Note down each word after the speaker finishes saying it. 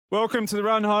Welcome to the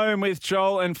Run Home with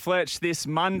Joel and Fletch this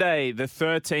Monday, the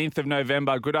 13th of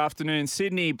November. Good afternoon,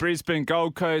 Sydney, Brisbane,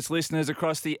 Gold Coast listeners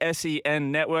across the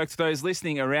SEN network. To those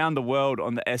listening around the world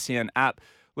on the SEN app,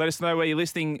 let us know where you're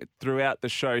listening throughout the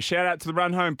show. Shout out to the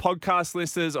Run Home podcast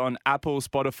listeners on Apple,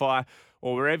 Spotify,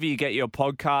 or wherever you get your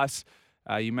podcasts.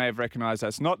 You may have recognised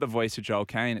that's not the voice of Joel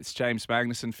Kane. It's James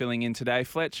Magnuson filling in today.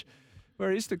 Fletch,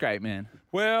 where is the great man?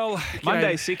 Well,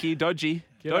 Monday, sicky, dodgy.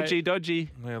 Dodgy.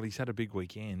 Well, he's had a big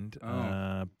weekend.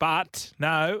 But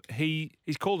no,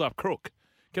 he's called up Crook.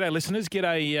 G'day, listeners.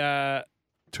 G'day,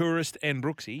 Tourist and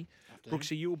Brooksy.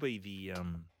 Brooksy, you'll be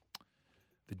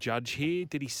the judge here.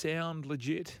 Did he sound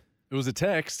legit? It was a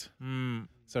text,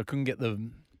 so I couldn't get the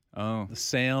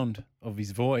sound of his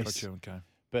voice. Gotcha, okay.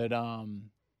 But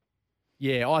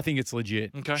yeah, I think it's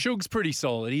legit. Okay. Shug's pretty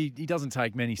solid. He doesn't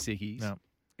take many sickies. No.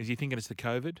 Is he thinking it's the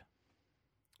COVID?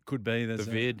 Could be. The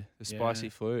vid, the spicy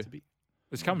flu.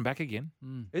 It's coming back again.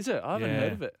 Is it? I haven't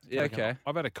heard of it. Yeah, okay.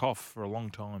 I've had a cough for a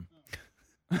long time.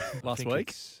 Last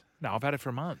week? No, I've had it for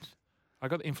a month. I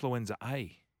got influenza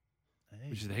A,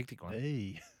 which is the hectic one.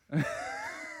 Hey.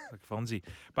 Like Fonzie.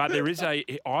 But there is I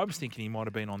was thinking he might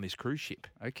have been on this cruise ship.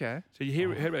 Okay. So you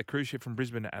heard about a cruise ship from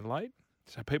Brisbane to Adelaide?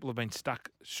 So people have been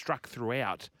struck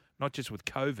throughout, not just with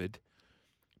COVID,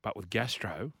 but with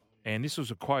gastro. And this was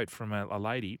a quote from a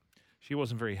lady. She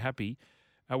wasn't very happy.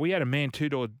 We had a man two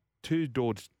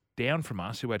doors down from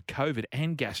us who had COVID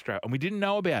and gastro, and we didn't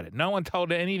know about it. No one told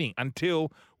her anything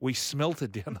until we smelt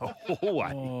it down the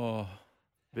hallway. Oh.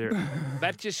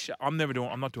 I'm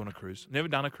not doing a cruise. Never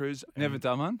done a cruise. Never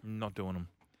done one? Not doing them.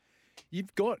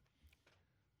 You've got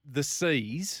the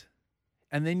seas,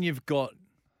 and then you've got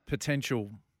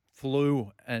potential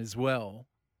flu as well.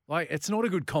 Like, it's not a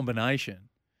good combination.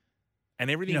 And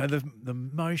everything. You know, the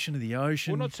motion of the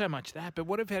ocean. Well, not so much that, but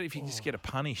what about if you just get a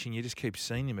punish and you just keep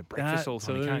seeing him at breakfast all the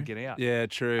time, you can't get out? Yeah,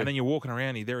 true. And then you're walking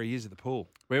around, there he is at the pool.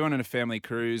 We went on a family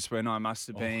cruise when I must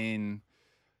have been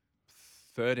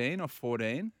 13 or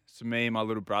 14. So me and my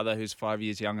little brother, who's 5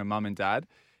 years younger, mum and dad.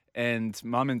 And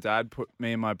mum and dad put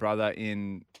me and my brother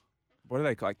in, what do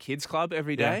they call it, kids club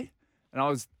every day. Yeah. And I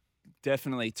was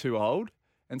definitely too old.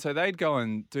 And so they'd go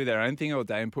and do their own thing all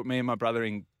day and put me and my brother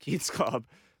in kids club.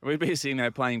 We'd be sitting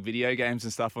there playing video games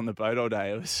and stuff on the boat all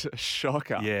day. It was a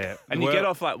shocker. Yeah. And you get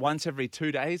off like once every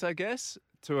 2 days, I guess,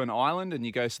 to an island and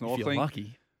you go snorkeling. If you're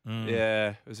lucky.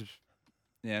 Yeah. It was,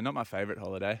 not my favourite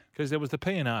holiday. Because there was the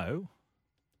P&O.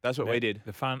 That's what we did.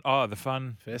 The fun.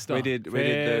 Festa. We did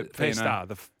the Festa,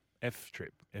 the F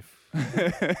trip.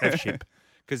 F ship.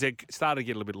 Because they started to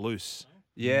get a little bit loose.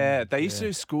 Yeah. They used to do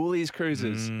schoolies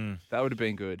cruises. That would have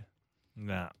been good.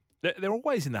 Nah. They're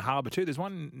always in the harbour too. There's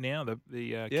one now, the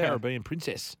Caribbean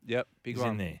Princess. Yep, big is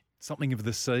one in there. Something of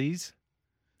the seas.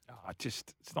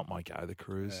 It's not my go, the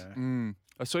cruise. Yeah.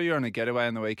 I saw you on a getaway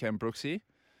on the weekend, Brooksy.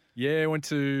 Yeah, went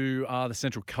to the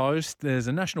Central Coast. There's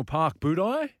a national park,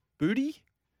 Budai.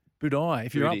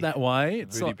 If you're up that way,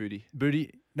 it's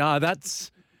Booty. No, that's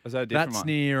is that a different that's one?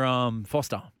 Near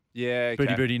Foster. Yeah,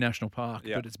 okay. Booty National Park.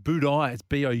 Yep. But it's Budai. It's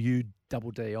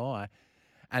Bouddi.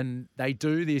 And they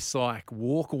do this like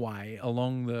walkaway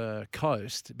along the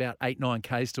coast, about 8-9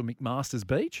 k's to McMaster's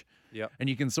Beach. Yep. And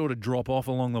you can sort of drop off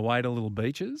along the way to little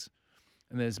beaches.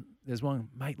 And there's one,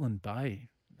 Maitland Bay.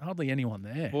 Hardly anyone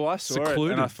there. Well, I saw it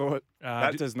and I thought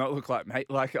that does not look like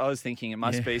Like I was thinking it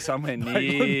must be somewhere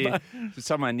near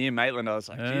Maitland. I was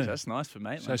like, geez, that's nice for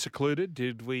Maitland. So secluded.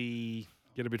 Did we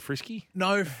get a bit frisky?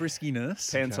 No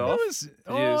friskiness. Pants off. Did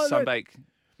you sunbake?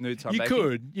 Nude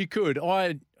sunbaking? You could.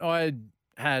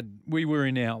 We were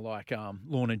in our like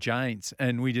Lorna Jane's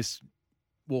and we just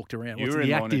walked around. You were in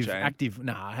Lorna Jane? Active.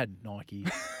 No, I had Nike.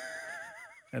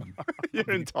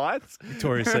 You're in tights?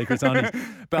 Victoria's Secret's undies.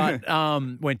 But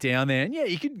went down there and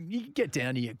you could get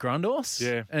down to your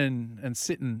Grundos and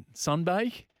sit and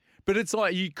sunbake. But it's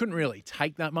like you couldn't really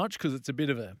take that much because it's a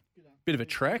bit of a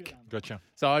trek. Gotcha.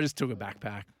 So I just took a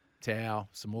backpack, towel,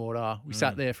 some water. We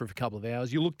sat there for a couple of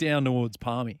hours. You look down towards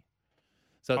Palmy.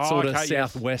 So it's sort of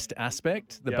southwest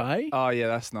aspect, the bay. Oh, yeah,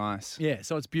 that's nice. Yeah,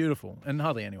 so it's beautiful and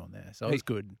hardly anyone there. So it's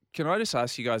good. Can I just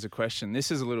ask you guys a question?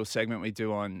 This is a little segment we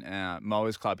do on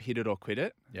Mowers Club, Hit It or Quit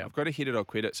It. Yeah. I've got to hit it or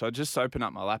quit it. So I just open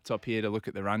up my laptop here to look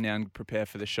at the rundown, prepare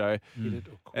for the show. Hit it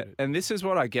or quit it. And this is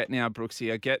what I get now,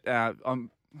 Brooksy. I get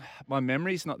my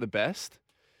memory's not the best.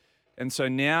 And so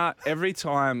now every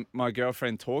time my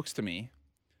girlfriend talks to me,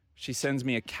 she sends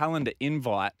me a calendar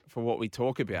invite for what we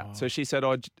talk about. Oh. So she said,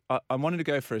 I wanted to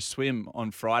go for a swim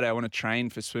on Friday. I want to train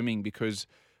for swimming because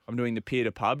I'm doing the Pier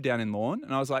to Pub down in Lorne.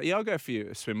 And I was like, yeah, I'll go for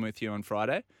a swim with you on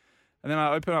Friday. And then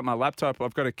I open up my laptop.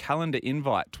 I've got a calendar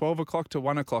invite, 12 o'clock to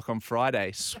 1 o'clock on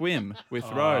Friday. Swim with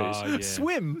Rose. Yeah.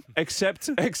 Swim. Accept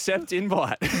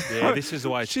invite. Yeah, this is the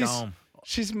way it's She's- going.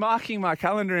 She's marking my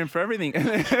calendar in for everything.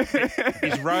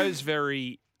 Is Rose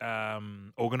very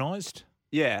organised?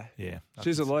 Yeah. Yeah.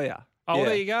 She's a lawyer. Oh, Yeah.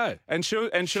 there you go. And she'll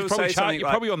She's say probably something you're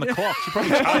like, probably on the clock. She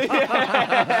probably charged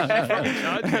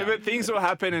you. but things will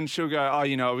happen and she'll go, oh,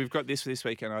 you know, we've got this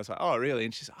weekend. I was like, oh, really?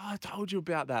 And she's like, oh, I told you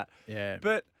about that. Yeah.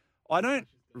 But I don't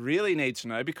really need to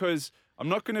know because I'm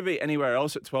not going to be anywhere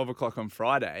else at 12 o'clock on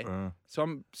Friday. So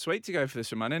I'm sweet to go for this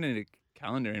swim. I don't need a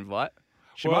calendar invite.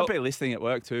 She Well- might be listening at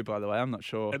work too, by the way. I'm not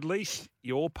sure. At least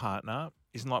your partner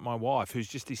isn't like my wife, who's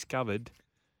just discovered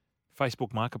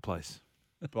Facebook Marketplace.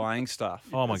 Buying stuff.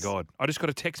 Oh, my God. I just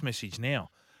got a text message now.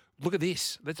 Look at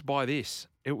this. Let's buy this.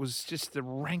 It was just the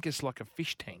rankest like a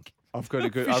fish tank. I've got a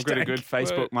good tank.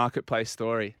 Facebook Marketplace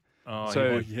story. Oh,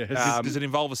 So, yeah. yes. Does it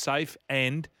involve a safe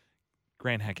and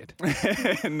Grant Hackett?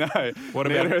 No. What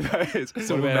neither about- of those.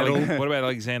 What about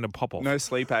Alexander Popov? No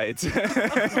sleep aids. Or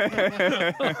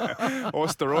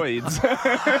steroids.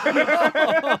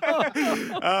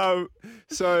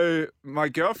 So my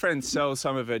girlfriend sells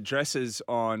some of her dresses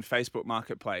on Facebook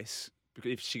Marketplace.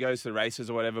 If she goes to the races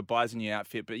or whatever, buys a new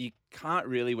outfit, but you can't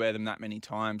really wear them that many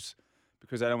times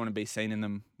because they don't want to be seen in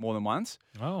them more than once.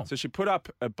 Oh. So she put up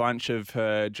a bunch of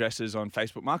her dresses on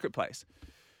Facebook Marketplace.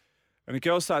 And a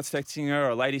girl starts texting her, or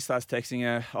a lady starts texting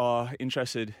her, oh,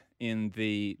 interested in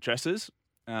the dresses.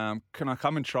 Can I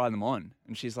come and try them on?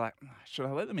 And she's like, should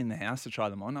I let them in the house to try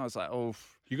them on? I was like, oh,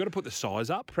 You got to put the size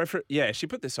up. yeah, she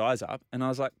put the size up. And I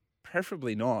was like,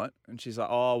 preferably not. And she's like,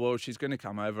 oh, well, she's going to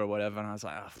come over or whatever. And I was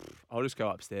like, oh, I'll just go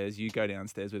upstairs. You go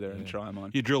downstairs with her and try them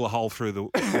on. You drill a hole through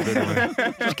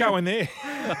the. Just go in there.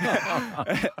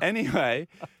 Anyway,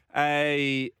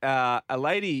 a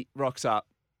lady rocks up,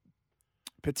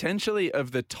 potentially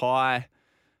of the Thai.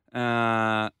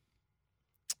 How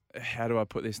do I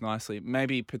put this nicely?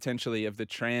 Maybe potentially of the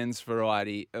trans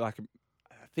variety. Like,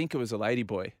 I think it was a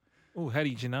ladyboy. Oh, how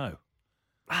did you know?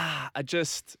 I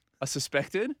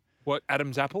suspected. What,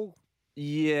 Adam's apple?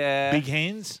 Yeah. Big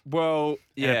hands? Well,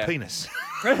 And yeah. a penis.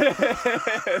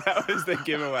 That was the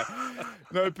giveaway.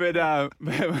 No, but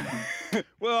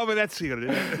Well, I mean, that's you got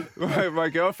to do. my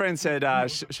girlfriend said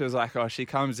she was like, oh, she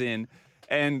comes in,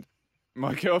 and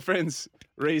my girlfriend's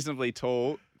reasonably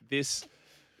tall. This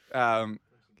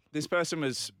person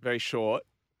was very short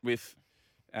with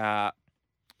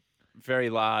very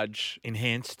large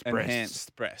Enhanced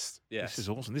breasts. Yes. This is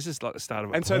awesome. This is like the start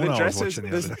of a And so porno the I was dresses,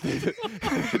 watching the other day.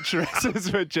 the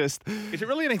dresses were just Is it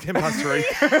really only 10 past 3?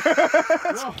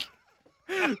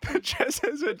 the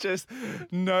dresses were just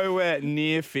nowhere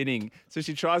near fitting. So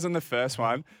she tries on the first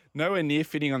one, nowhere near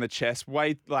fitting on the chest,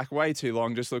 way too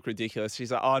long, just look ridiculous.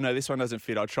 She's like, oh no, this one doesn't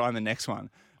fit. I'll try on the next one.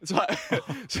 It's like,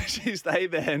 so she stayed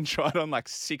there and tried on like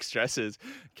 6 dresses,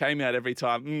 came out every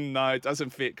time. No, it doesn't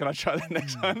fit. Can I try the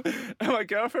next one? And my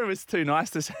girlfriend was too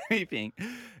nice to say anything,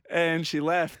 and she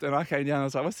left. And I came down. I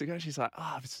was like, what's the go? She's like,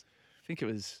 oh, I think it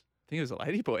was a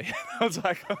ladyboy. I was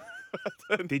like,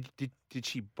 Did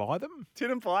she buy them?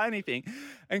 didn't buy anything,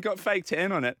 and got fake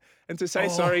tan on it. And to say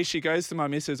sorry, she goes to my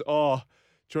missus. Oh,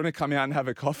 do you want to come out and have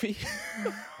a coffee?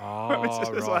 Oh, It's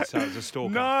just right. like, So it was a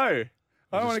stalker. No.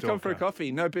 I don't a want to come for a stalker.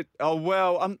 coffee. No, but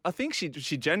I think she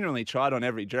genuinely tried on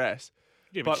every dress.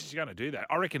 Yeah, but But- she's going to do that.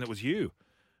 I reckon it was you.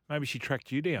 Maybe she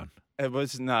tracked you down. It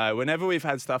was no. Whenever we've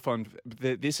had stuff on,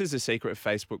 this is the secret of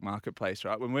Facebook Marketplace,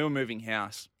 right? When we were moving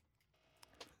house,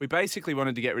 we basically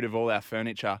wanted to get rid of all our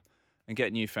furniture and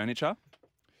get new furniture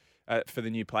for the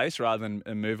new place rather than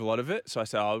move a lot of it. So I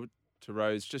said, to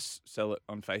Rose, just sell it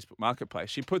on Facebook Marketplace.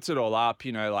 She puts it all up,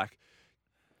 like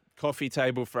coffee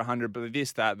table for 100, but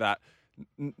this, that.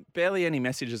 Barely any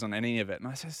messages on any of it. And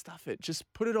I said, stuff it.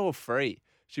 Just put it all free.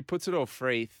 She puts it all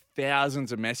free.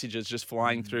 Thousands of messages just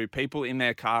flying through. People in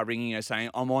their car ringing her saying,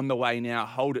 I'm on the way now.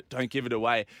 Hold it. Don't give it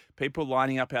away. People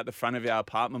lining up out the front of our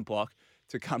apartment block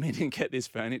to come in and get this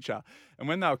furniture. And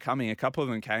when they were coming, a couple of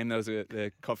them came. There was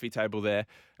the coffee table there.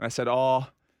 And I said, oh,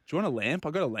 do you want a lamp?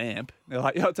 I got a lamp. They're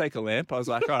like, yeah, I'll take a lamp. I was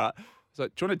like, all right. I was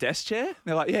like, do you want a desk chair? And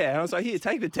they're like, yeah. And I was like, here,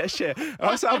 take the desk chair. And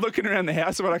I started looking around the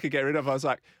house of what I could get rid of. I was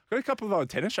like, I've got a couple of old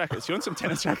tennis rackets. You want some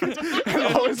tennis rackets? And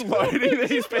I was loading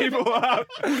these people up.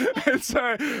 And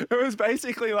so it was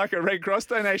basically like a Red Cross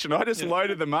donation. I just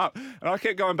loaded them up. And I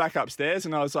kept going back upstairs.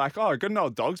 And I was like, oh, I got an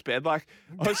old dog's bed. Like,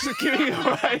 I was just giving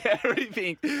away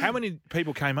everything. How many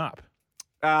people came up?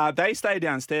 They stayed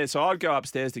downstairs. So I'd go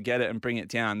upstairs to get it and bring it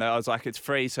down. I was like, it's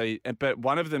free. But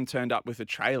one of them turned up with a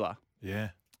trailer. Yeah.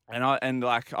 And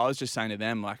I was just saying to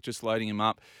them, like, just loading him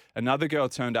up. Another girl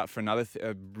turned up for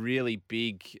a really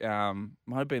big, might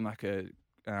have been like a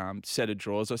set of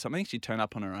drawers or something. She'd turn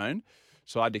up on her own.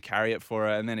 So I had to carry it for her.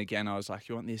 And then again, I was like,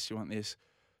 you want this, you want this.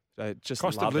 So just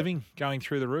Cost love of living going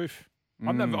through the roof.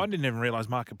 I didn't even realise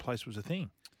Marketplace was a thing.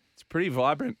 It's pretty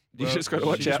vibrant. You Well, just got to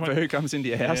watch out for who comes into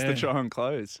your house to try and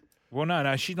close. Well,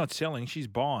 no, she's not selling. She's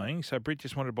buying. So Britt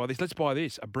just wanted to buy this. Let's buy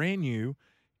this. A brand new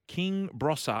King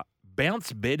Brosser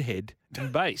bounce bedhead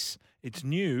and base. It's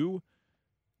new,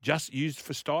 just used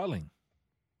for styling.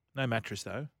 No mattress,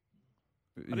 though.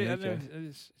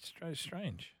 It's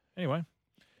strange. Anyway,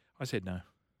 I said no.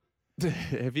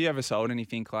 Have you ever sold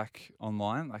anything like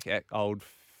online, like old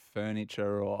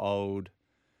furniture or old,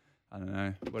 I don't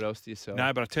know, what else do you sell?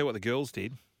 No, but I'll tell you what the girls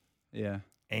did, Yeah.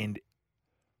 and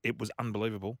it was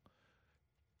unbelievable.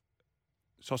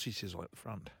 Sausage sizzle at the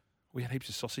front. We had heaps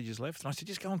of sausages left, and I said,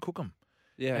 just go and cook them.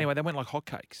 Yeah. Anyway, they went like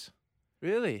hotcakes.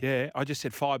 Really? Yeah, I just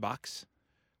said $5.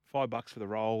 $5 for the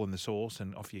roll and the sauce,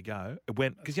 and off you go. It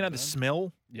went, because you know the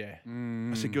smell? Yeah.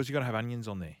 I said, girls, you got to have onions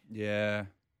on there. Yeah.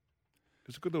 It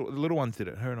was a good little, the little ones did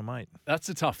it, her and a mate. That's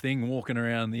a tough thing walking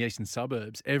around the eastern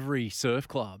suburbs. Every surf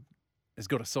club has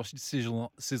got a sausage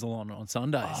sizzle on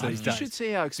Sundays these You days. should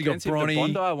see how So you got expensive Bronny,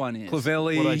 the Bondi one is.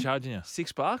 Clavelli. What are they charging you?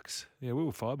 $6? Yeah, we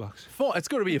were $5. It's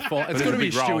got to be a five. It's it's got a to be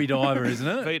a big roll. Stewie Diver, isn't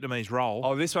it? Vietnamese roll.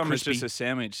 Oh, this one crispy. was just a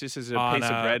sandwich. This is a Oh, piece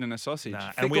no. of bread and a sausage. Nah,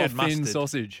 Thick and we or had thin mustard.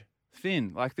 sausage?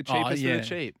 Thin, like the cheapest of the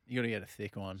cheap. You got to get a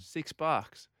thick one.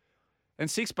 $6. And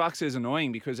 $6 is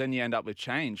annoying because then you end up with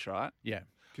change, right? Yeah.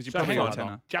 Because you So probably hang got on,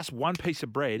 tenner. just one piece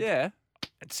of bread Yeah.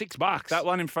 at $6. That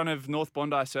one in front of North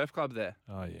Bondi Surf Club there.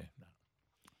 Oh, yeah.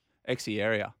 No, Exy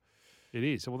area. it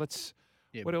is. Well, that's,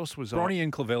 Yeah. what else was on? Bronny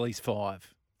and Clavelli's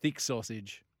 5. Thick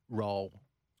sausage, roll,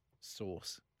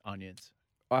 sauce, onions.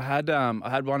 I had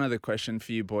one other question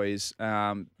for you boys.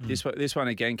 This one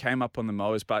again came up on the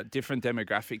mowers, but different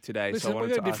demographic today. Listen, so I we've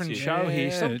wanted got a to ask different you. show here.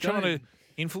 Yeah, Stop trying don't- to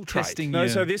infiltrate. Testing No, you.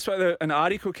 so this one, an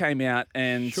article came out,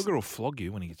 and Sugar will flog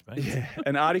you when he gets back.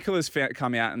 an article has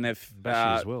come out, and they've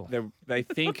Bash you as well. they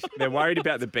think they're worried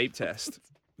about the beep test.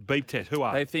 Beep test. Who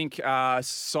are? They think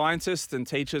scientists and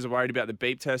teachers are worried about the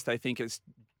beep test. They think it's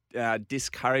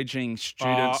discouraging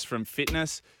students from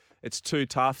fitness. It's too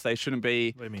tough. They shouldn't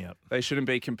be. Let me up. They shouldn't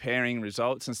be comparing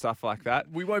results and stuff like that.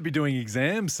 We won't be doing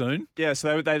exams soon. Yeah,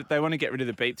 so they want to get rid of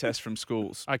the beep test from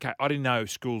schools. Okay, I didn't know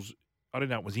schools. I didn't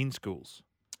know it was in schools.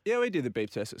 Yeah, we did the beep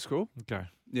test at school. Okay.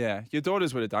 Yeah, your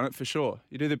daughters would have done it for sure.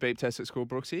 You do the beep test at school,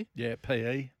 Brooksy? Yeah,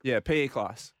 PE. Yeah, PE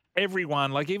class.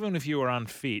 Everyone, like even if you were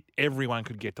unfit, everyone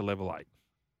could get to level 8.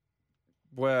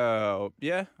 Well,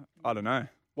 yeah, I don't know.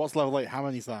 What's level 8? How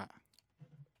many's that?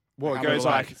 Well, How it goes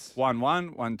many like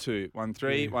levels? 1-1, 1-2,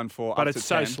 1-3, 1-4, But up it's to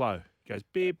so 10. slow. It goes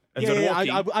beep. It's Yeah, a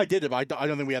yeah, walkie. I did it, but I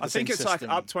don't think we had the I think same it's system.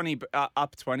 like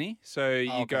up 20. So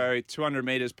you okay. go 200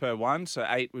 meters per one. So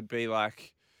 8 would be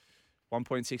like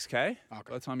 1.6k Okay. by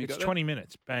the time you It's got there. 20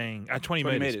 minutes. Bang. 20 20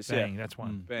 meters. meters, yeah. Bang. That's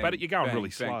one. Bang, but you're going bang, really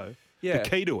bang. slow. Yeah. The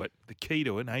key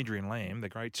to it, and Adrian Lamb, the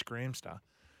great scramster,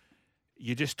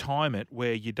 you just time it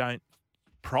where you don't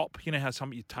prop. You know how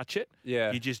you touch it?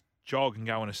 Yeah. You just jog and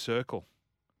go in a circle.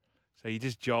 So you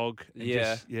just jog. And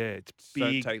Yeah. It's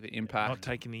Don't big. take the impact. Not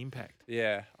taking the impact.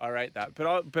 Yeah, I rate that.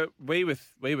 But we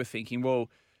were thinking, well,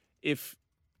 if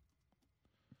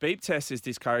beep test is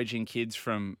discouraging kids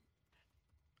from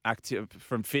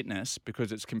fitness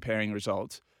because it's comparing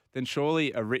results, then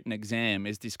surely a written exam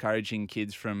is discouraging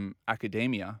kids from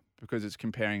academia because it's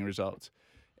comparing results.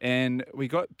 And we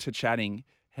got to chatting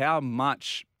how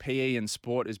much PE and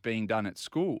sport is being done at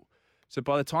school. So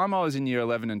by the time I was in year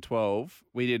 11 and 12,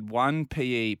 we did one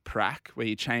PE prac where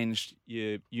you changed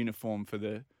your uniform for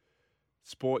the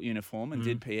sport uniform and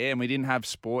did PE, and we didn't have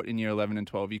sport in year 11 and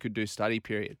 12. You could do study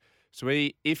period. So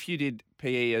if you did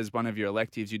PE as one of your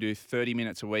electives, you do 30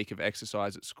 minutes a week of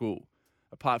exercise at school,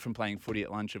 apart from playing footy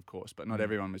at lunch, of course, but not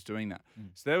everyone was doing that.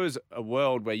 So there was a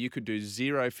world where you could do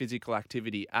zero physical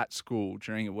activity at school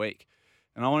during a week.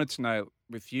 And I wanted to know,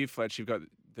 with you, Fletch, you've got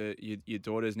your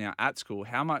daughters now at school,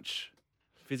 how much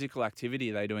physical activity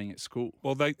are they doing at school?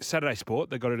 Well, Saturday sport,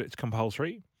 they got it. It's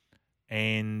compulsory.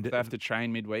 And They have to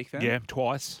train midweek then? yeah,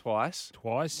 twice.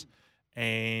 Twice.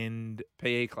 And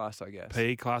PE class, I guess.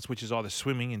 PE class, which is either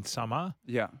swimming in summer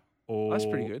Yeah. or That's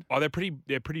pretty good. Oh, they're pretty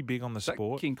big on the Is that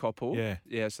sport. King Koppel? Yeah.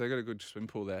 Yeah, so they got a good swim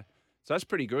pool there. So that's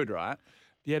pretty good, right?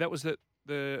 Yeah, that was the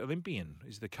Olympian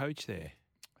is the coach there.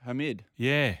 Hamid.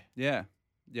 Yeah, Yeah.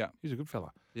 Yeah. he's a good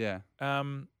fella. Yeah.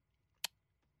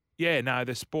 Yeah, no,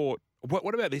 the sport.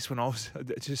 What about this one?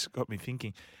 It just got me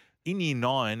thinking. In year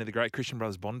 9 at the Great Christian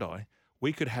Brothers Bondi,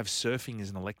 we could have surfing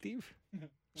as an elective.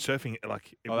 Surfing,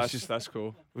 like it was just that's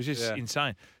cool. it was just yeah.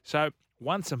 insane. So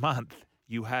once a month,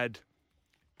 you had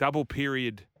double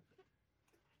period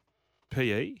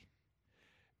PE,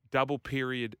 double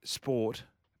period sport,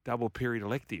 double period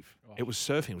elective. It was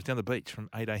surfing. It was down the beach from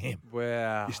 8 a.m.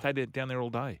 Wow. You stayed down there all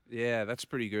day. Yeah, that's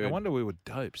pretty No good. wonder we were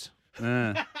dopes.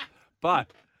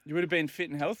 But you would have been fit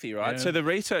and healthy, right? Yeah. So the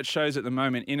research shows at the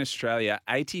moment in Australia,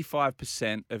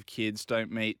 85% of kids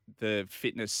don't meet the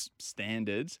fitness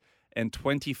standards, and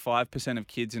 25% of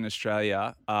kids in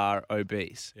Australia are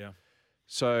obese. Yeah.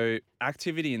 So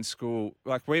activity in school,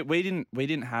 like we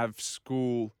didn't have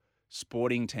school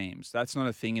sporting teams. That's not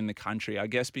a thing in the country, I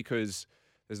guess, because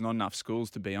there's not enough schools,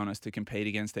 to be honest, to compete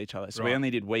against each other. So we Right. only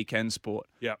did weekend sport.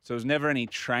 Yeah. So there was never any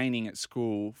training at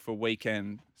school for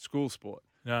weekend school sport.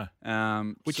 No.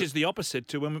 Which So- is the opposite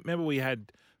to when remember we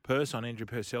had Andrew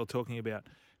Purcell talking about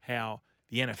how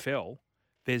the NFL,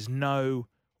 there's no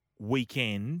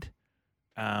weekend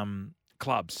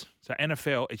clubs. So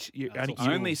NFL,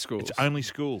 only schools. It's only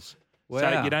schools. So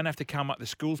Wow. you don't have to come up. The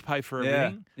schools pay for Yeah,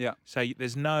 everything. yeah, So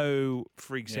there's no,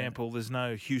 for example, there's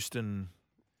no Houston.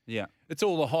 yeah. It's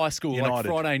all the high school. Like United.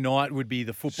 Friday night would be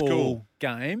the football School.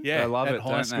 game. Yeah. They love at it, high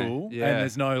don't they? school, Yeah. and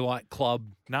there's no like club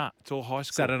Nah, it's all high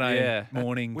school. Saturday Yeah.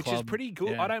 morning, Which club. is pretty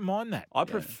good. Yeah. I don't mind that. I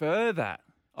prefer that.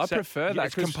 I So, prefer yeah, that.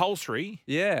 It's 'cause- compulsory,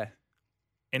 yeah.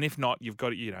 and if not, you've got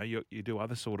to, you do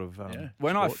other sort of. Yeah.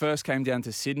 When I sports. first came down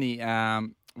to Sydney,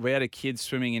 we had a kid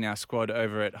swimming in our squad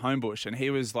over at Homebush, and he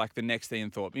was like the next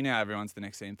Ian Thorpe. You know, how everyone's the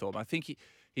next Ian Thorpe. I think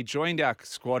he joined our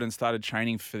squad and started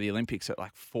training for the Olympics at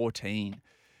like 14.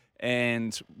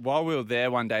 And while we were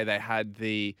there one day, they had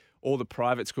all the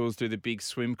private schools do the big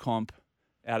swim comp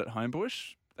out at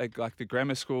Homebush, like the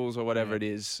grammar schools or whatever it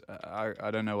is.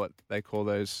 I don't know what they call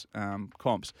those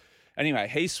comps. Anyway,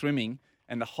 he's swimming,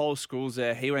 and the whole school's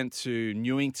there. He went to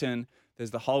Newington. There's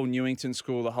the whole Newington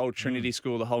school, the whole Trinity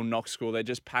school, the whole Knox school. They're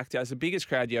just packed out. It's the biggest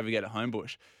crowd you ever get at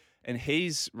Homebush. And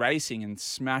he's racing and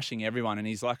smashing everyone, and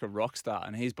he's like a rock star,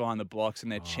 and he's behind the blocks,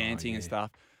 and they're chanting and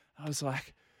stuff. I was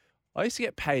like, I used to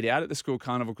get paid out at the school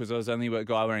carnival because I was the only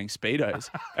guy wearing Speedos.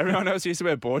 Everyone else used to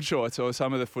wear board shorts, or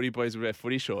some of the footy boys would wear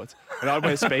footy shorts. And I'd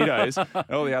wear Speedos,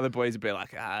 and all the other boys would be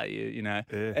like, you know.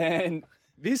 Yeah. And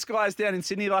this guy's down in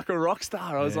Sydney like a rock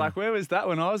star. I was like, where was that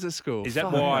when I was at school? Is that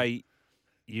Fuck. why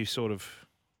you sort of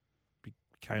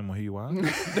became who you are?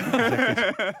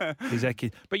 Is that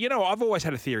kid? But I've always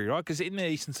had a theory, right? Because in the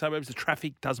eastern suburbs, the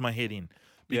traffic does my head in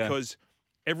Yeah. because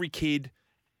every kid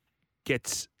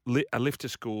gets a lift to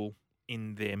school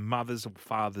in their mother's or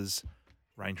father's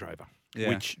Range Rover, Yeah.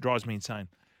 which drives me insane.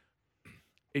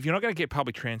 If you're not going to get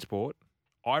public transport,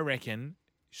 I reckon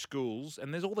schools,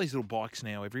 and there's all these little bikes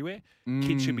now everywhere,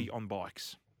 kids should be on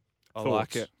bikes. I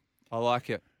like it. I like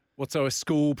it. What, so a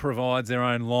school provides their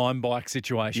own Lime bike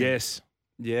situation? Yes.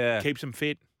 Yeah. Keeps them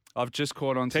fit. I've just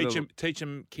caught on to Teach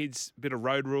them kids a bit of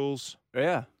road rules.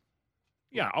 Yeah.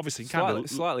 Yeah, obviously.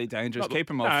 Slightly dangerous. not- Keep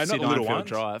them no, off not Sid little Ironfield ones.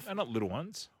 Drive. No, not little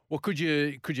ones. Well, could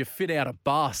you fit out a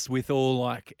bus with all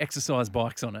like exercise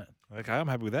bikes on it? Okay, I'm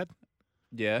happy with that.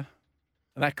 Yeah.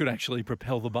 And that could actually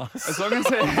propel the bus. As long as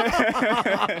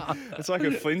it's like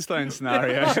a Flintstone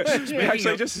scenario.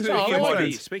 Actually, just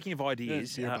Speaking of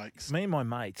ideas, beer bikes. me and my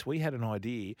mates, we had an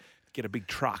idea to get a big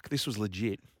truck. This was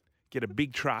legit. Get a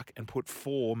big truck and put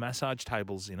 4 massage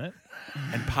tables in it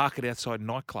and park it outside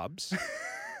nightclubs.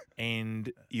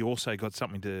 And you also got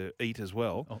something to eat as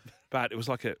well. Oh. But it was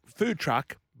like a food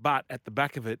truck, but at the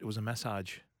back of it was a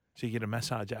massage. So you get a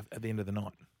massage at the end of the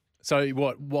night. So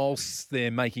what? Whilst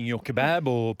they're making your kebab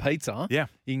or pizza, Yeah.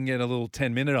 you can get a little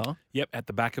 10-minute. Yep, at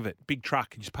the back of it. Big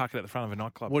truck. You just park it at the front of a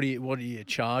nightclub. What are you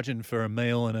charging for a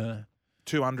meal and a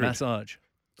 200. massage?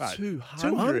 But-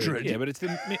 200? Yeah, but it's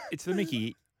the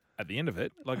Mickey at the end of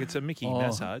it. Like it's a Mickey Oh.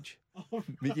 massage.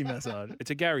 Mickey massage. It's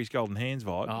a Gary's Golden Hands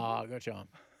vibe. Ah, gotcha.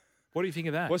 What do you think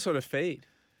of that? What sort of feed?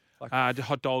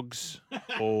 Hot dogs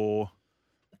or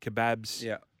kebabs.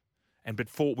 Yeah. But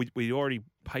we already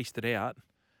paced it out.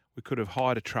 We could have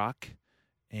hired a truck,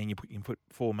 and you can put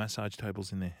 4 massage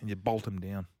tables in there, and you bolt them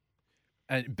down.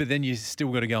 But then you still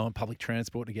got to go on public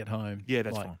transport to get home. Yeah,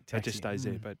 that's like fine. That just taxi. stays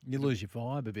there. But You lose your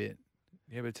vibe a bit.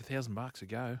 yeah, but it's $1,000 a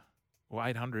go, or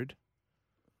 800.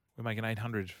 We're making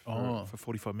 800 Oh. for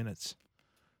 45 minutes.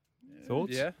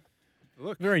 Thoughts? Yeah.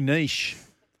 Look. Very niche.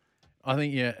 I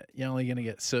think you're only going to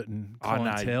get certain I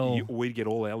clientele. know. We'd get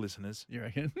all our listeners. You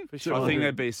reckon? For I sure. think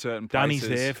there'd be certain places.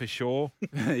 Dunny's there for sure.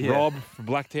 Yeah. Rob from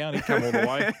Blacktown, he'd come all the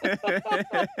way.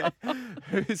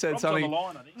 Who said Rob's on the something?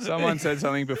 line, I think. Someone said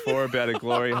something before about a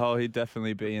glory hole. He'd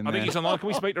definitely be in I there. think he's online. Can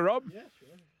we speak to Rob? Yeah, sure.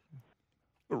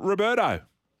 Roberto.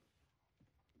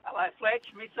 Hello, Fletch.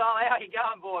 Missile, how you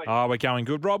going, boys? Oh, we're going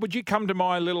good. Rob, would you come to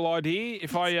my little idea?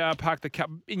 If I park the car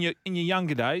in your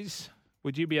younger days,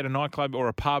 would you be at a nightclub or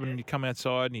a pub and you come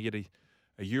outside and you get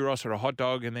a gyros or a hot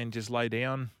dog and then just lay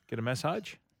down, get a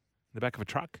massage in the back of a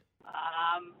truck?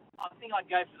 I think I'd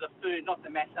go for the food, not the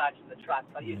massage in the truck.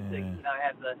 I used to,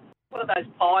 have what are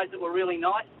those pies that were really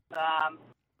nice? Down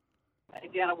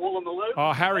at Woolloomooloo.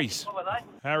 Oh, Harry's. What were they?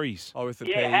 Harry's. Oh, with the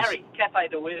Yeah, peas. Harry's, Cafe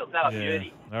de Wheels. That was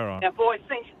beauty. All right. Now, boys,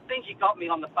 since you got me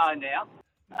on the phone now,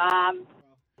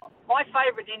 my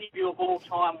favourite interview of all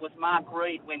time was Mark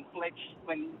Reed when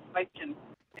Fletch and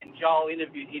Joel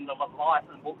interviewed him, the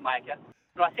Leviathan bookmaker.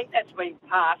 But I think that's been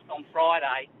passed on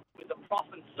Friday with the Prof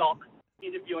and Sock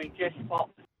interviewing Jess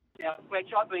Fox. Now, Fletch,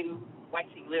 I've been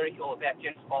waxing lyrical about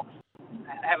Jess Fox,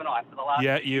 haven't I, for the last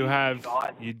Yeah, few you years, have.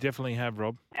 guys? You definitely have,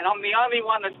 Rob. And I'm the only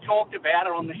one that's talked about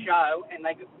her on the show, and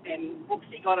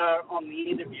Brooksy got her on the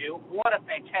interview. What a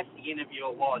fantastic interview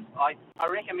it was. I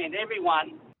recommend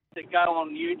everyone to go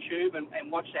on YouTube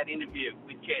and watch that interview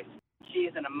with Jess. She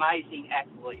is an amazing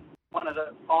athlete, one of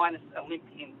the finest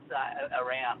Olympians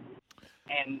around.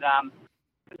 And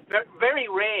it's very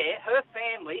rare. Her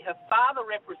family, her father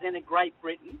represented Great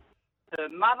Britain, her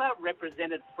mother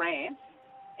represented France,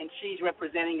 and she's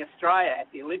representing Australia at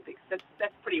the Olympics. That's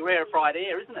pretty rarefied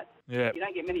air, isn't it? Yeah. You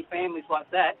don't get many families like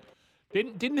that.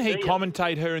 Didn't he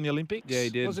commentate her in the Olympics? Yeah, he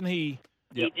did. Wasn't he?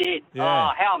 He did. Yeah.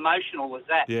 Oh, how emotional was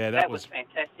that? Yeah, that was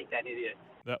fantastic, that interview.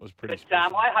 That was pretty But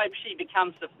special. I hope she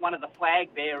becomes one of the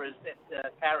flag bearers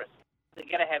at Paris. They're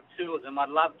going to have two of them. I'd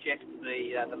love Jess to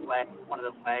be one of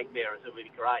the flag bearers. It would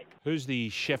be great. Who's the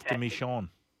chef de mission?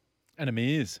 Anna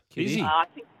Mears. Is he? I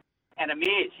think Anna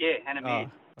Mears, Anna Mears.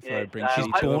 I thought I'd bring She's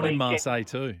Kitty born Turner. in hopefully Jess- Marseille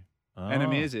too. Anna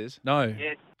Mears is. No,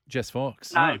 Yes. Jess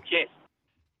Fox. No, Jess.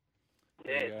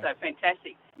 There you Yeah, go. so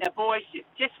fantastic. Now, boys,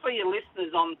 just for your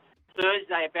listeners on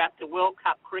Thursday about the World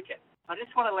Cup cricket, I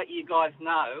just want to let you guys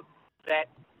know that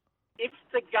if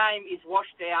the game is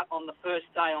washed out on the first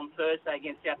day on Thursday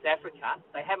against South Africa,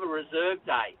 they have a reserve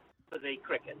day for the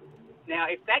cricket. Now,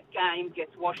 if that game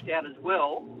gets washed out as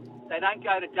well, they don't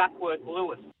go to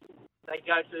Duckworth-Lewis. They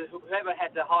go to whoever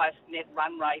had the highest net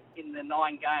run rate in the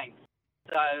 9 games.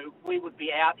 So we would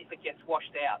be out if it gets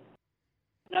washed out.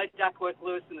 No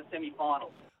Duckworth-Lewis in the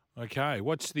semi-finals. Okay.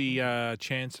 What's the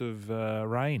chance of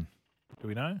rain? Do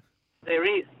we know? There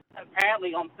is.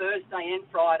 Apparently on Thursday and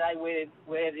Friday where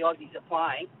the Aussies are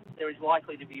playing, there is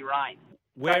likely to be rain.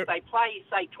 So Where? if they play,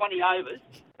 say, 20 overs,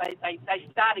 they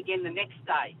start again the next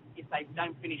day if they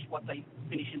don't finish what they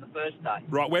finish in the first day.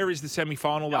 Right. Where is the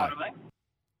semi-final You know though? what I mean?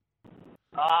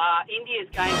 India's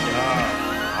game.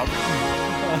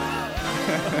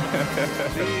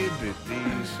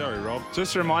 Sorry, Rob.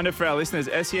 Just a reminder for our listeners,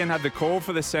 SEN had the call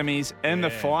for the semis and the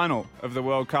Yeah. final of the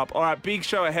World Cup. All right, big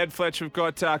show ahead, Fletch. We've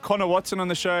got Connor Watson on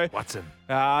the show. Watson.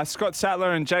 Scott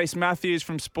Sattler and Jace Matthews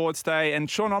from Sports Day. And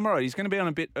Sean Omerod, he's going to be on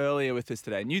a bit earlier with us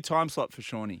today. New time slot for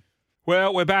Shawnee.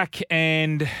 Well, we're back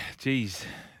and, geez,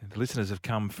 the listeners have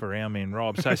come for our man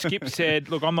Rob. So Skip said,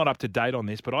 look, I'm not up to date on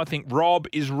this, but I think Rob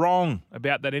is wrong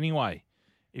about that anyway.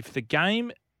 If the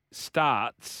game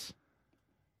starts,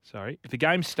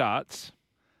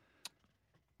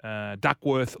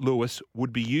 Duckworth-Lewis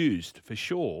would be used for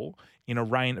sure in a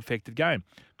rain-affected game.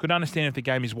 Could understand if the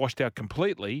game is washed out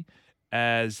completely,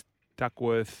 as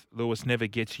Duckworth-Lewis never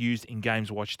gets used in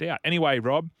games washed out. Anyway,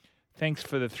 Rob, thanks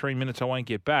for the 3 minutes I won't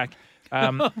get back.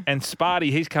 And Sparty,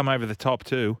 he's come over the top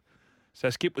too. So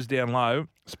Skip was down low.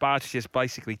 Spart's just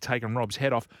basically taken Rob's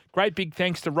head off. Great big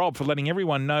thanks to Rob for letting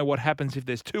everyone know what happens if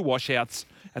there's 2 washouts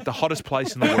at the hottest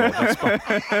place in the world. That's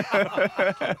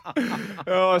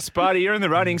Oh, Sparty, you're in the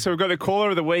running. So we've got the caller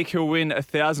of the week who'll win a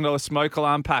 $1,000 smoke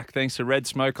alarm pack thanks to Red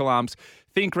Smoke Alarms.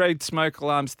 Think Red Smoke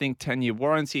Alarms, think 10-year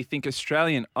warranty, think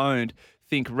Australian owned,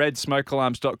 think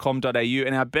redsmokealarms.com.au.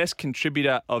 And our best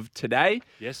contributor of today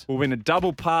Yes. will win a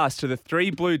double pass to the Three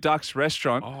Blue Ducks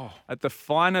restaurant at the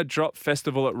Finer Drop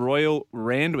Festival at Royal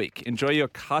Randwick. Enjoy your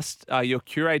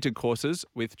curated courses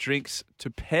with drinks to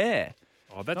pair.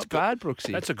 Oh, that's Not bad,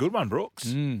 Brooksy. That's a good one, Brooks.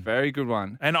 Very good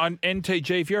one. And on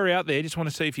NTG, if you're out there, just want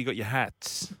to see if you got your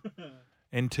hats.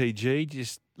 NTG,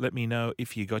 just let me know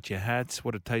if you got your hats,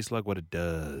 what it tastes like, what it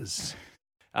does.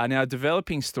 Now, a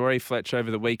developing story, Fletch, over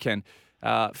the weekend.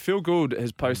 Phil Gould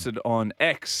has posted on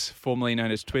X, formerly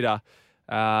known as Twitter,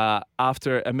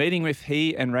 after a meeting with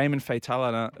he and Raymond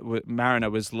Mariner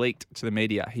was leaked to the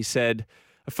media. He said,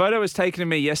 "A photo was taken of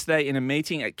me yesterday in a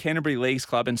meeting at Canterbury Leagues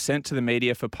Club and sent to the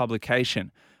media for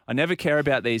publication. I never care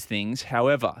about these things.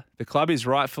 However, the club is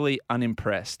rightfully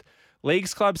unimpressed.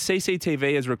 Leagues Club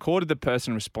CCTV has recorded the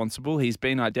person responsible. He's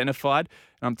been identified,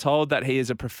 and I'm told that he is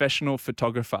a professional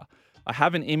photographer. I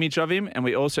have an image of him, and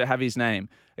we also have his name.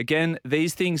 Again,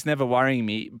 these things never worrying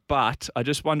me, but I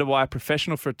just wonder why a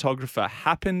professional photographer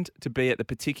happened to be at the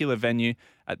particular venue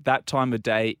at that time of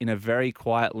day in a very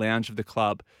quiet lounge of the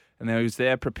club, and he was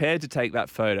there prepared to take that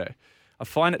photo. I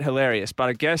find it hilarious, but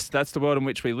I guess that's the world in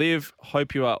which we live.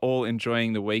 Hope you are all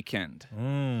enjoying the weekend.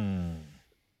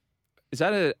 Is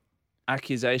that an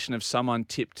accusation of someone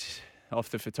tipped off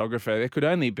the photographer? There could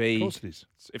only be... Of course it is.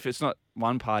 If it's not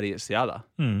one party, it's the other.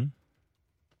 Mm.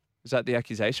 Is that the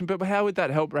accusation? But how would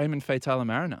that help Raymond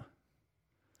Faitala-Mariner?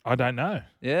 I don't know.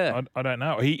 Yeah. I don't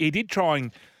know. He did try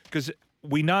and... Because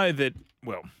we know that,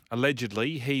 well,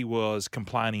 allegedly he was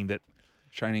complaining that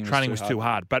Training was too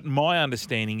hard. But my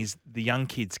understanding is the young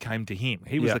kids came to him.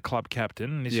 He was the club captain,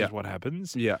 and this is what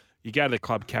happens. Yeah. You go to the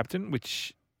club captain,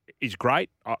 which is great.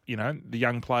 The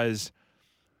young players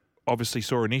obviously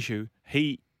saw an issue.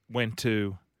 He went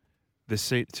to the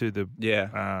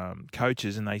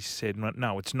coaches, and they said,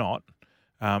 no, it's not.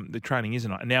 The training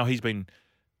isn't. And now he's been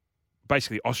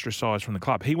basically ostracised from the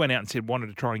club. He went out and said wanted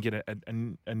to try and get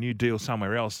a new deal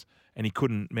somewhere else, and he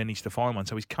couldn't manage to find one.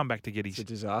 So he's come back to get his... It's a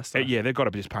disaster. Yeah, they've got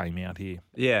to just pay him out here.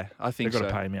 Yeah, I think They've got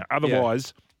to pay him out.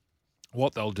 Otherwise,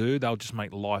 what they'll do, they'll just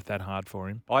make life that hard for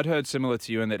him. I'd heard similar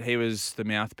to you in that he was the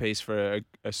mouthpiece for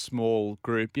a small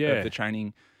group of the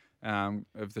training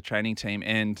team,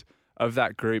 and of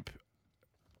that group,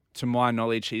 to my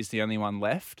knowledge, he's the only one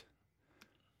left.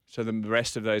 So the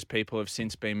rest of those people have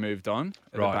since been moved on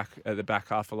at the back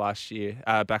half of last year,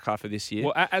 back half of this year.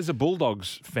 Well, as a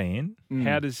Bulldogs fan,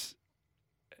 how does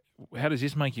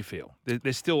this make you feel?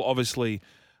 There's still obviously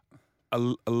a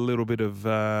little bit of.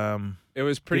 It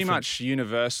was pretty much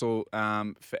universal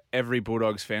for every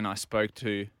Bulldogs fan I spoke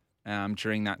to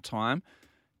during that time.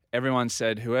 Everyone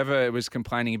said whoever was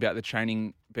complaining about the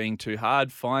training being too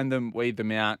hard, find them, weed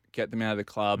them out, get them out of the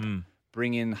club.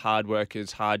 Bring in hard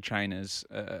workers, hard trainers,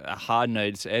 a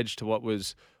hard-nosed edge to what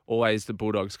was always the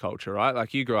Bulldogs culture, right?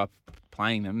 Like you grew up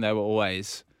playing them. They were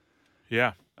always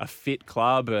a fit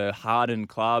club, a hardened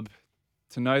club.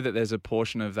 To know that there's a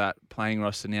portion of that playing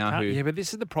roster now Yeah, but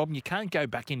this is the problem. You can't go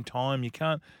back in time. You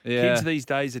can't. Yeah. Kids these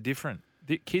days are different.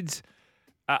 Kids,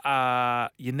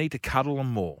 you need to cuddle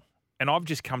them more. And I've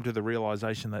just come to the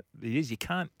realisation that it is. You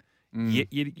can't, you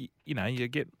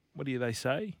get, what do they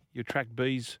say? You attract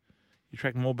bees. You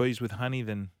attract more bees with honey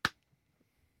than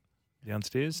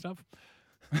downstairs stuff.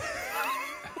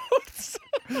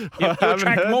 You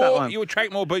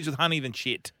attract more bees with honey than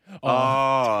shit.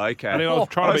 Oh, okay. I was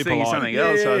trying to be polite. Something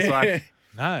else. So I was like,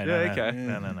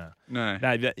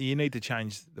 No, you need to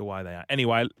change the way they are.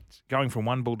 Anyway, going from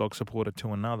one Bulldog supporter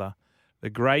to another, the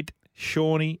great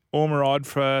Shawnee Ormerod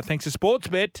for Thanks to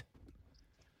Sportsbet.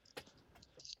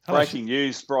 Breaking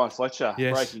news, Brian Fletcher.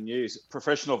 Yes. Breaking news.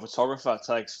 Professional photographer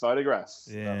takes photographs.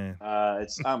 Yeah.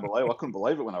 It's unbelievable. I couldn't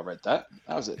believe it when I read that.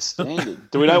 That was outstanding.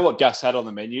 Do we know what Gus had on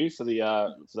the menu for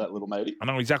for that little meeting? I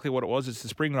know exactly what it was. It's the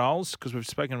spring rolls, because we've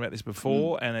spoken about this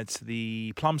before, and it's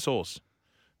the plum sauce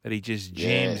that he just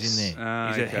jams in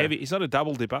there. He's not a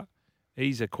double dipper.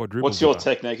 He's a quadruple What's your dipper.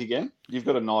 technique again? You've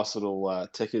got a nice little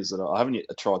tickers that I haven't yet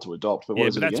tried to adopt. But what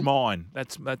is it that's again? mine.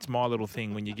 That's my little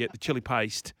thing. When you get the chili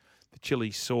paste, the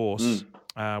chili sauce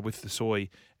with the soy,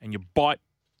 and you bite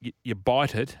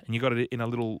it, and you got it in a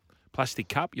little plastic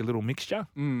cup, your little mixture,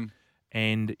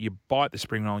 and you bite the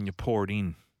spring roll and you pour it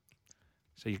in.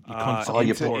 So you constantly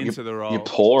into the roll. You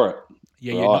pour it.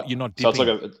 Yeah, you're not dipping. So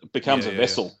it's like it becomes a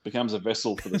vessel. Becomes a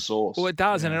vessel for the sauce. Well, it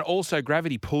does, and it also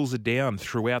gravity pulls it down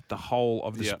throughout the whole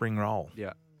of the spring roll.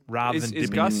 Yeah. Rather than dipping. Is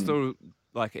Gus still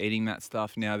like eating that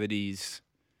stuff now that he's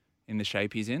in the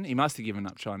shape he's in? He must have given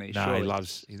up Chinese. No, surely. he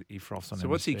loves. He froths on. So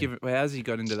what's he given? How's he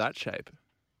got into that shape?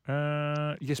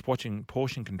 Just watching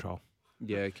portion control.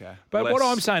 Yeah, okay. But what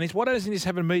I'm saying is, why doesn't he just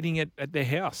have a meeting at their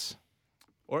house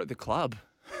or at the club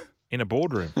in a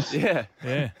boardroom? Yeah.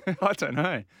 I don't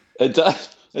know.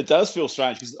 It does feel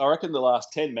strange because I reckon the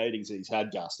last 10 meetings that he's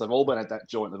had, Gus, they've all been at that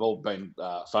joint. They've all been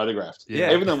photographed.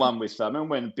 Yeah. Even the one with remember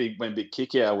when Big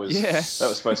Kick-Out was that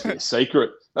was supposed to be a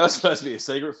secret. That was supposed to be a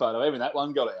secret photo. Even that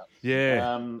one got out.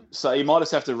 Yeah. So he might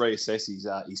just have to reassess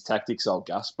his tactics, old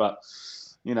Gus. But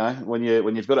you know, when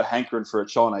you've got a hankering for a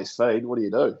Chinese feed, what do you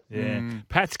do? Yeah.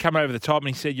 Pat's come over the top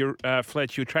and he said,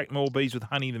 Fletch, you attract more bees with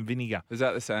honey than vinegar. Is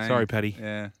that the same? Sorry, Paddy.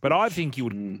 Yeah. But I think you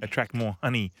would attract more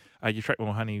honey. You attract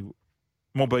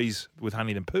more bees with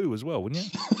honey than poo as well, wouldn't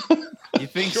you? You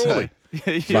think Surely.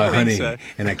 so? You By honey, so?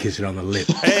 and I kiss it on the lip.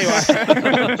 Anyway.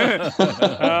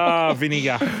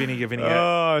 Vinegar.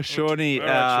 Oh, Shawnee. All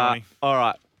right, Shawnee. All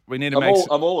right. We need to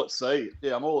I'm all at sea.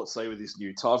 Yeah, I'm all at sea with this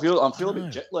new time. I'm feeling a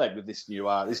bit jet lagged with this new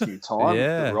time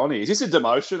that we're on here. Is this a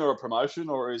demotion or a promotion,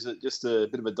 or is it just a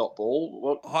bit of a dot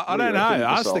ball? I don't know.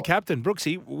 Ask the captain,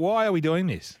 Brooksy. Why are we doing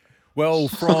this? Well,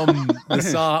 from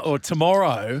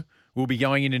tomorrow, we'll be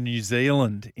going into New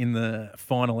Zealand in the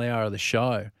final hour of the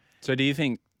show. So do you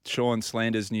think Sean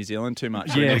slanders New Zealand too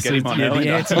much. Yeah, get him on the early.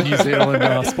 anti-New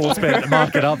Zealand sports bet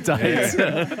market updates.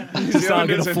 Just aren't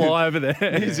going to fly over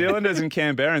there. New Zealanders and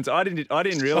Canberrans. I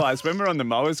didn't realise when we were on the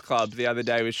Mowers Club the other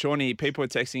day with Shawnee, people were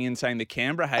texting in saying the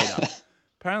Canberra hater.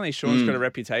 Apparently, Sean's got a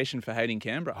reputation for hating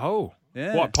Canberra. Oh,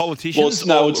 yeah. What, politicians?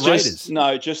 Well, no, or it's Raiders?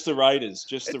 just the Raiders.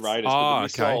 Just the Raiders. Oh, But the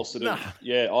Missile okay. Sort of,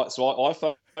 yeah, so I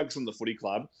focus on the footy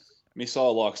club.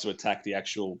 Missile likes to attack the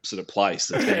actual sort of place,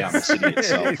 the town, the city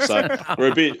itself. So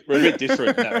we're a bit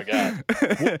different in that regard.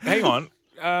 Well, hang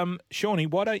on, Shawnee.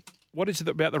 What is it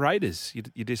about the Raiders you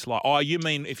dislike? Oh, you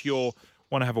mean if you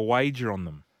want to have a wager on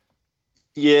them?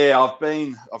 Yeah, I've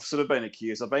sort of been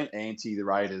accused. I've been anti the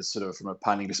Raiders sort of from a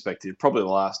punting perspective, probably the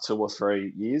last 2 or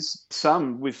 3 years.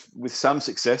 Some with some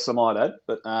success, I might add,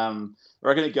 but I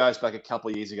reckon it goes back a couple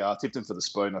of years ago. I tipped them for the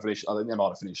Spoon. I think they might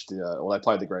have finished, or they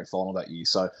played the grand final that year.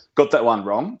 So got that one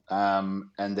wrong,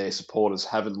 and their supporters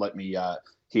haven't let me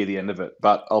hear the end of it.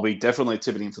 But I'll be definitely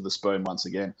tipping in for the Spoon once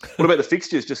again. What about the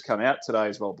fixtures just come out today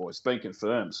as well, boys? It's been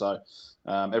confirmed, so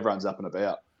everyone's up and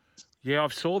about. Yeah,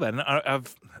 I've saw that. And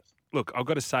Look, I've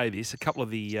got to say this. A couple of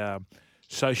the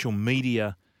social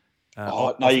media.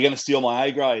 No, you're going to steal my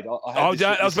A grade. I was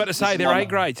about to say they're A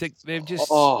grades. They've just.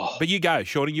 Oh. But you go,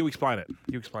 Shorty. You explain it.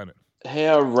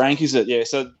 How rank is it? Yeah,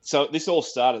 so this all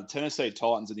started. Tennessee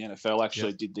Titans in the NFL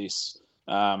actually did this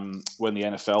when the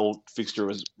NFL fixture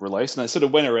was released, and they sort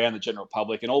of went around the general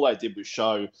public, and all they did was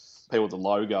show people the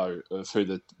logo of who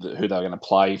they were going to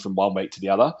play from one week to the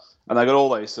other, and they got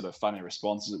all these sort of funny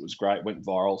responses. It was great, went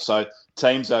viral. So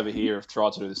teams over here have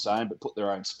tried to do the same, but put their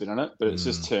own spin on it. But it's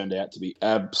just turned out to be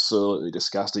absolutely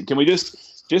disgusting. Can we just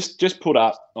put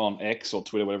up on X or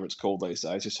Twitter, whatever it's called these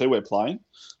days, just who we're playing?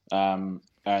 And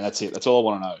that's it. That's all I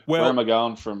want to know. Well, where am I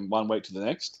going from one week to the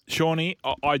next? Shawnee,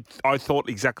 I thought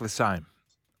exactly the same.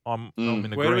 I'm in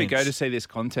the Where do we go greens. to see this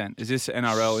content? Is this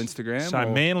NRL Instagram? So or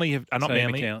Manly have not Same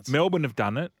Manly. accounts. Melbourne have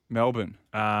done it. Melbourne?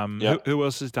 Who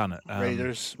else has done it?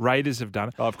 Raiders. Raiders have done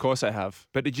it. Oh, of course I have.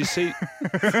 But did you see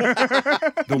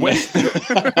the West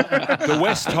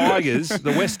Tigers?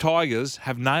 The West Tigers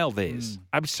have nailed theirs.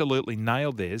 Absolutely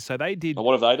nailed theirs. So they did. And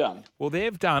what have they done? Well,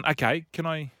 they've done. Okay, can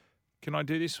I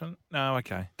do this one? No.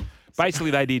 Okay.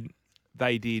 Basically,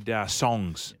 they did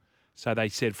songs. So they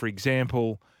said, for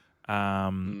example,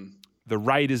 the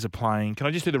Raiders are playing. Can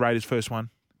I just do the Raiders first one?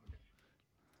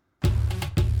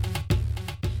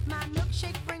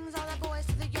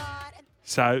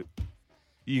 So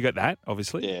you got that,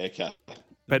 obviously. Yeah, okay.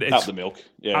 But it's Up the milk.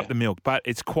 Yeah. Up the milk. But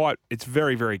it's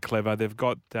very, very clever. They've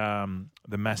got the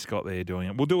mascot there doing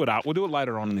it. We'll do it up. We'll do it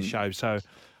later on in the show. So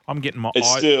I'm getting I'm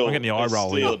getting the eye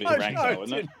roll It's still here. a bit rank, though,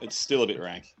 isn't it? It's still a bit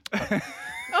rank.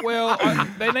 Well,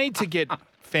 they need to get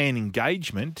fan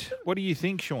engagement. What do you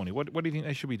think, Shawnee? What do you think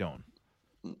they should be doing?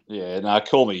 Yeah, no,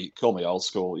 call me old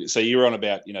school. So you're on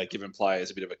about, giving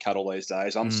players a bit of a cuddle these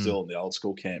days. I'm still in the old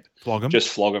school camp. Flog them. Just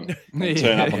flog them.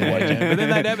 Turn up on the weekend.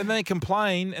 But then they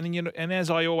complain, and then and as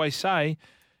I always say,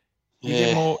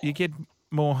 you get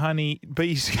more honey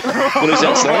bees. What is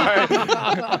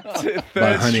that saying?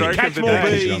 Third honey. stroke Catch of the more day.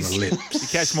 Kiss it on bees. the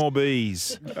lips. You catch more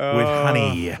bees with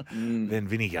honey than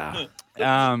vinegar.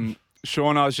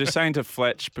 Sean, I was just saying to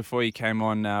Fletch before you came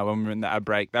on when we were in the ad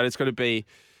break that it's got to be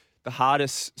the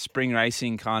hardest spring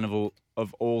racing carnival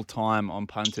of all time on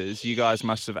punters. You guys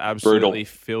must have absolutely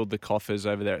filled the coffers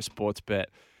over there at Sportsbet.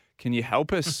 Can you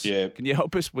help us? Yeah. Can you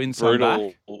help us win some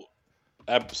back?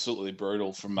 Absolutely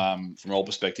brutal from all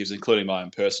perspectives, including my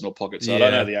own personal pocket. So I Yeah.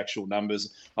 don't know the actual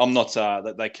numbers. I'm not.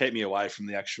 They keep me away from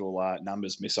the actual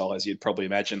numbers, Missile, as you'd probably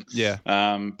imagine. Yeah.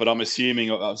 But I'm assuming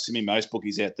most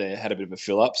bookies out there had a bit of a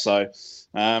fill up. So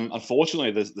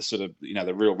unfortunately, the sort of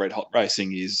the real red hot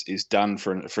racing is done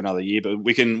for another year. But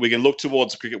we can look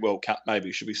towards the Cricket World Cup.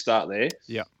 Maybe should we start there?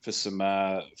 Yeah. For some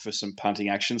punting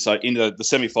action. So into the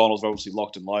semi-finals, are obviously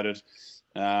locked and loaded.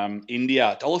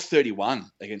 India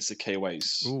 $1.31 against the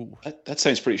Kiwis. Ooh. That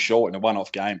seems pretty short in a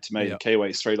one-off game to me. Yeah. The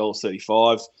Kiwis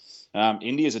 $3.35.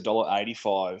 India's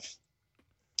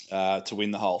 $1.85 to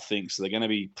win the whole thing, so they're going to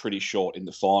be pretty short in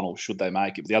the final should they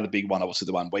make it. But the other big one, obviously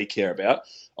the one we care about,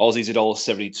 Aussies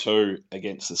 $1.72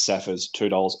 against the Saffers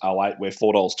 $2.08. We're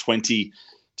 $4.20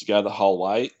 to go the whole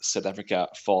way. South Africa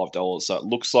 $5. So it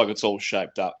looks like it's all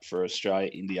shaped up for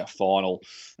Australia-India final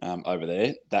over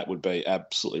there. That would be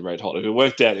absolutely red hot. If it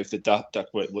worked out if the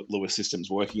Duckworth-Lewis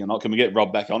system's working or not, can we get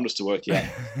Rob back on just to work out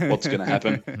what's going to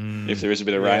happen if there is a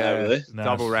bit of rain over there? No,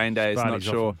 Double rain days, not Sparty's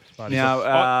sure. off. Sparty's Now,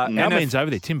 off. Our man's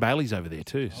over there. Tim Bailey's over there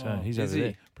too. So he's is over he?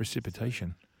 there.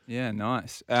 Precipitation. Yeah,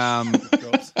 nice.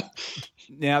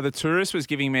 Now, the Tourist was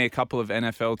giving me a couple of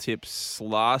NFL tips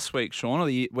last week, Sean, or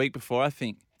the week before, I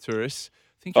think, Tourist.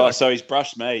 think Oh, so he's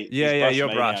brushed me. yeah, He's you're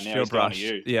me brushed. Now You're he's going to brushed.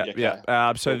 you. Yeah, Okay.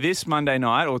 yeah. So this Monday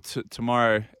night or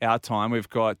tomorrow our time, we've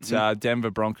got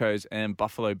Denver Broncos and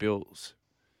Buffalo Bills.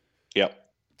 Yep.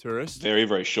 Tourist. Very,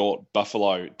 very short.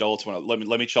 Buffalo, $1.20.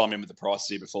 Let me chime in with the prices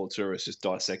here before the tourist just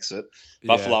dissects it.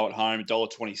 Buffalo at home,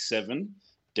 $1.27.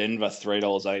 Denver,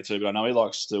 $3.82. But I know he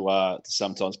likes to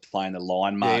sometimes play in the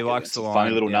line market. Yeah, he likes it's the a line.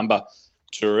 funny little yeah. number.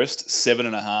 Tourist,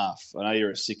 7.5. I know you're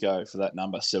a sicko for that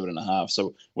number, 7.5.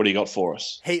 So what do you got for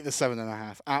us? Hate the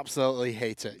 7.5. Absolutely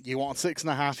hate it. You want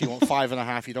 6.5. You want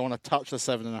 5.5. You don't want to touch the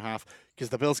 7.5 because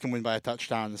the Bills can win by a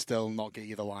touchdown and still not get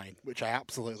you the line, which I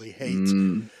absolutely hate.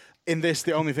 In this,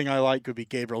 the only thing I like would be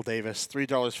Gabriel Davis,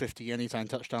 $3.50 anytime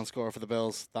touchdown scorer for the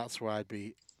Bills. That's where I'd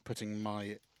be putting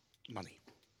my money.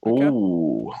 Okay.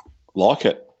 Ooh, like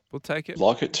it. We'll take it.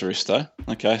 Like it, Touristo.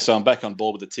 Okay, so I'm back on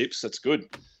board with the tips. That's good.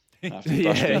 After you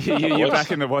brushed me. You're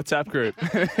back in the WhatsApp group.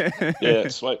 Yeah,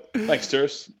 sweet. Thanks,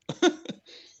 Tourist.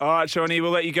 All right, Shawnee, we'll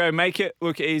let you go. Make it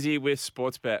look easy with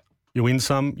Sportsbet. You win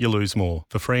some, you lose more.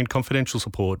 For free and confidential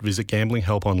support, visit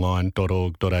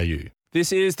gamblinghelponline.org.au.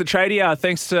 This is the Tradie Hour.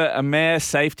 Thanks to Amer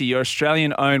Safety, your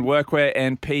Australian-owned workwear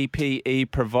and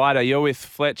PPE provider. You're with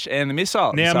Fletch and the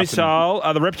Missile. Now, Missile,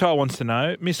 the Reptile wants to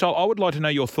know. Missile, I would like to know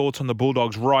your thoughts on the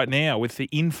Bulldogs right now with the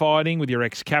infighting with your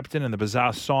ex-captain and the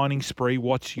bizarre signing spree.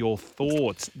 What's your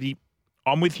thoughts?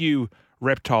 I'm with you,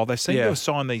 Reptile. They seem to have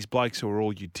signed these blokes who are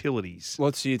all utilities.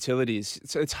 Lots of utilities.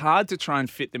 It's hard to try and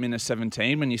fit them in a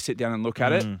 17 when you sit down and look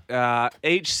at it.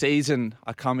 Each season,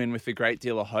 I come in with a great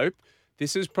deal of hope.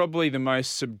 This is probably the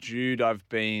most subdued I've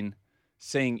been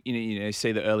seeing. You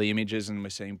see the early images, and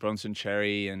we're seeing Bronson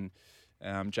Cherry and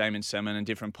Jamin Salmon and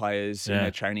different players in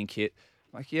their training kit.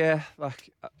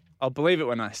 I'll believe it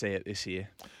when I see it this year.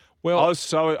 Well, I was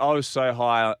so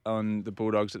high on the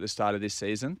Bulldogs at the start of this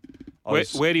season.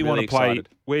 Where do you want to play? Excited.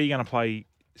 Where are you going to play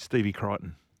Stevie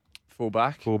Crichton?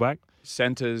 Fullback.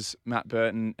 Centres, Matt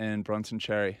Burton and Bronson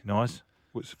Cherry. Nice.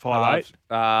 What's 5'8"?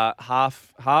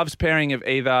 Halves pairing of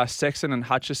either Sexton and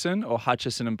Hutchison or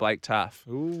Hutchison and Blake Taff.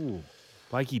 Ooh,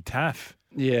 Blakey Taff.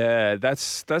 Yeah,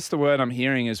 that's the word I'm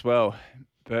hearing as well.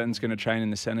 Burton's going to train in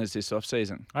the centres this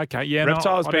off-season. Okay, yeah.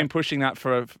 Reptile's been pushing that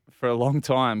for a long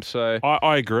time. So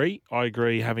I agree. I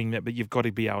agree having that, but you've got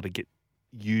to be able to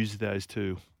use those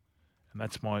two, and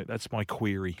that's my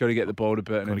query. Got to get the ball to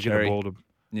Burton and Cherry.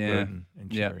 Burton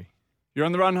and Cherry. You're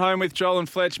on the run home with Joel and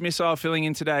Fletch. Missile filling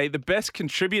in today. The best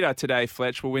contributor today,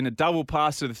 Fletch, will win a double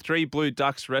pass to the Three Blue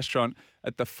Ducks restaurant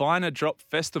at the Finer Drop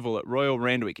Festival at Royal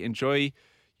Randwick. Enjoy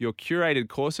your curated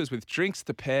courses with drinks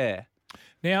to pair.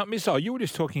 Now, Missile, you were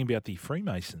just talking about the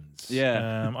Freemasons.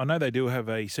 Yeah. I know they do have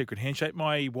a secret handshake.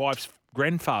 My wife's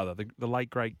grandfather, the late,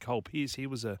 great Cole Pearce, he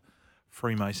was a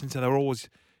Freemason, so they were always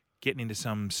getting into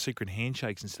some secret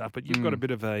handshakes and stuff. But you've got a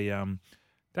bit of a don't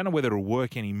know whether it'll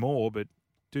work anymore, but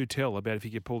do tell about if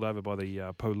you get pulled over by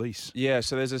the police. Yeah,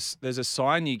 so there's a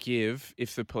sign you give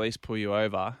if the police pull you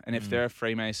over, and if they're a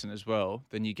Freemason as well,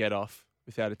 then you get off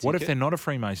without a ticket. What if they're not a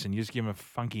Freemason? You just give them a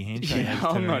funky handshake. Yeah,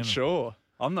 I'm not sure.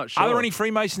 Are there any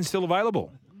Freemasons still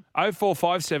available?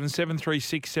 0457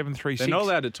 736 736. They're not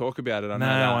allowed to talk about it. I know.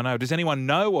 I know. Does anyone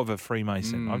know of a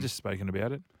Freemason? I've just spoken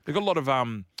about it. They've got a lot of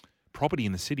property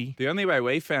in the city. The only way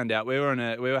we found out, we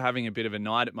were having a bit of a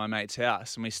night at my mate's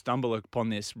house, and we stumble upon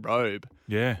this robe.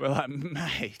 Yeah. We're like,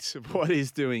 mate, what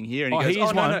is doing here? And he goes,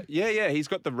 here's one. No. Yeah, he's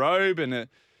got the robe and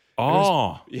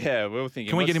Oh. yeah, we were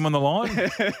thinking. Can we get him on the line?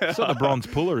 It's not the bronze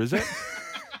puller, is it?